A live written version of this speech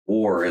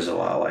war is a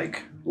lot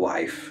like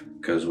life,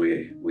 because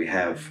we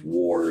have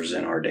wars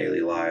in our daily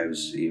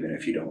lives, even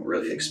if you don't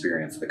really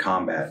experience the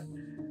combat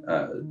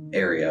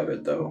area of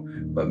it though.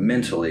 But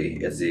mentally,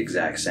 it's the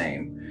exact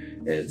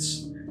same.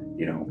 It's,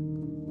 you know,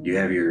 you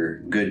have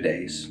your good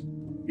days,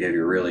 you have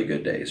your really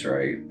good days,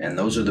 right? And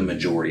those are the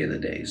majority of the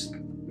days.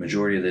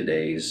 Majority of the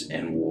days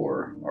in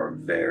war are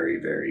very,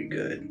 very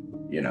good,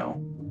 you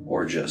know,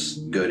 or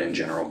just good in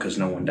general, because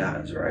no one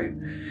dies, right?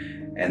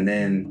 And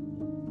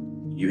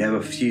then you have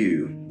a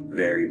few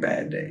very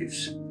bad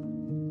days.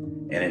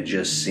 And it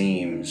just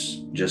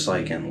seems, just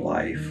like in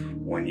life,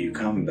 when you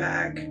come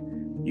back,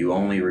 you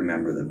only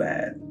remember the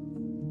bad.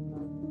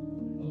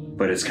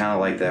 But it's kind of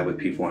like that with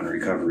people in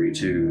recovery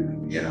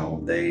too. You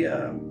know, they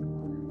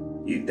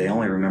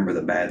only remember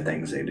the bad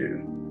things they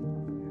do.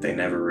 They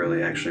never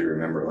really actually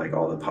remember like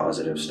all the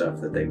positive stuff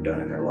that they've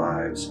done in their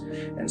lives.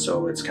 And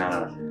so it's kind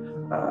of,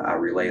 I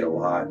relate a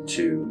lot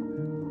to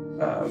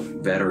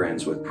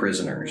veterans with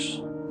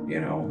prisoners, you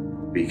know,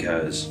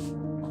 because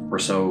we're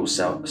so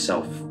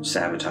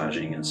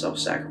self-sabotaging and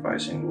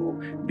self-sacrificing. We'll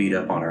beat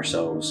up on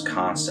ourselves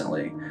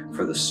constantly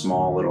for the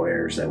small little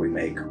errors that we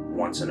make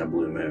once in a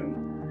blue moon.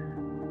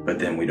 But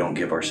then we don't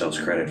give ourselves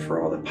credit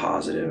for all the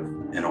positive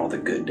and all the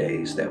good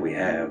days that we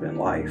have in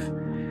life.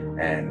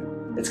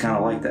 And it's kind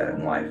of like that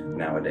in life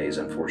nowadays,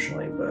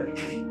 unfortunately.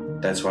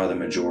 But that's why the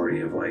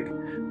majority of like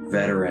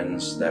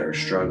veterans that are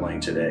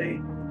struggling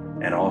today,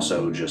 and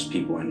also just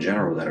people in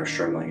general that are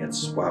struggling,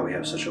 it's why we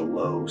have such a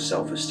low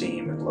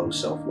self-esteem and low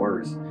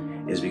self-worth,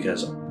 is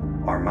because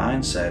our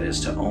mindset is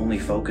to only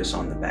focus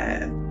on the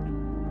bad,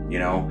 you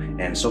know?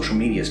 And social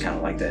media is kind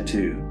of like that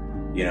too.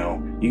 You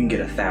know, you can get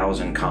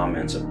 1,000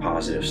 comments of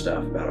positive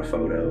stuff about a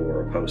photo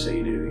or a post that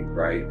you do,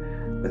 right?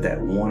 But that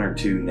 1 or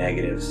 2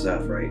 negative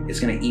stuff, right? It's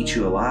gonna eat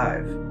you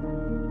alive.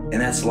 And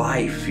that's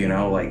life, you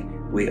know? Like,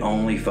 we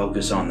only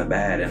focus on the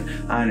bad. And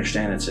I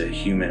understand it's a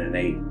human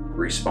innate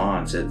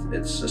response.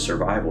 It's a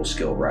survival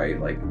skill, right?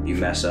 Like, you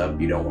mess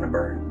up, you don't want to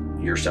burn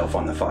yourself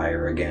on the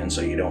fire again,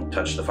 so you don't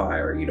touch the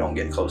fire, you don't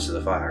get close to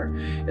the fire.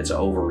 It's an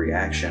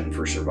overreaction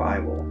for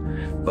survival.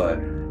 But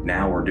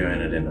now we're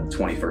doing it in the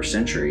 21st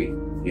century,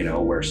 you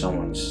know, where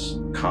someone's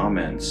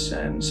comments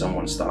and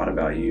someone's thought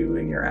about you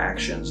and your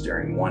actions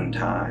during one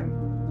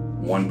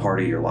time, one part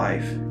of your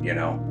life, you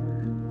know,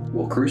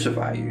 will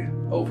crucify you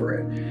over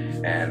it.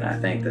 And I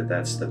think that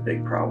that's the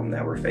big problem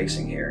that we're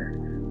facing here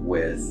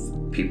with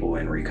people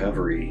in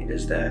recovery,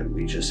 is that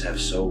we just have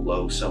so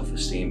low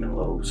self-esteem and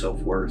low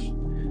self-worth,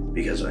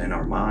 because in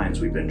our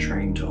minds we've been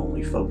trained to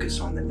only focus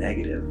on the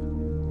negative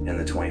in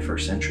the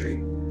 21st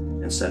century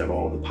instead of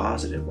all the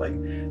positive, like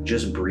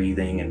just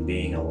breathing and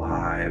being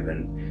alive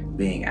and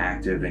being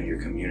active in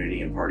your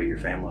community and part of your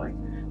family.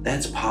 Like,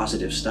 that's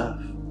positive stuff.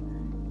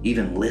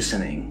 Even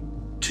listening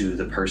to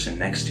the person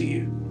next to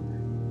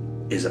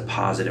you is a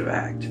positive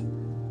act,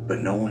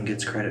 but no one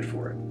gets credit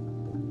for it.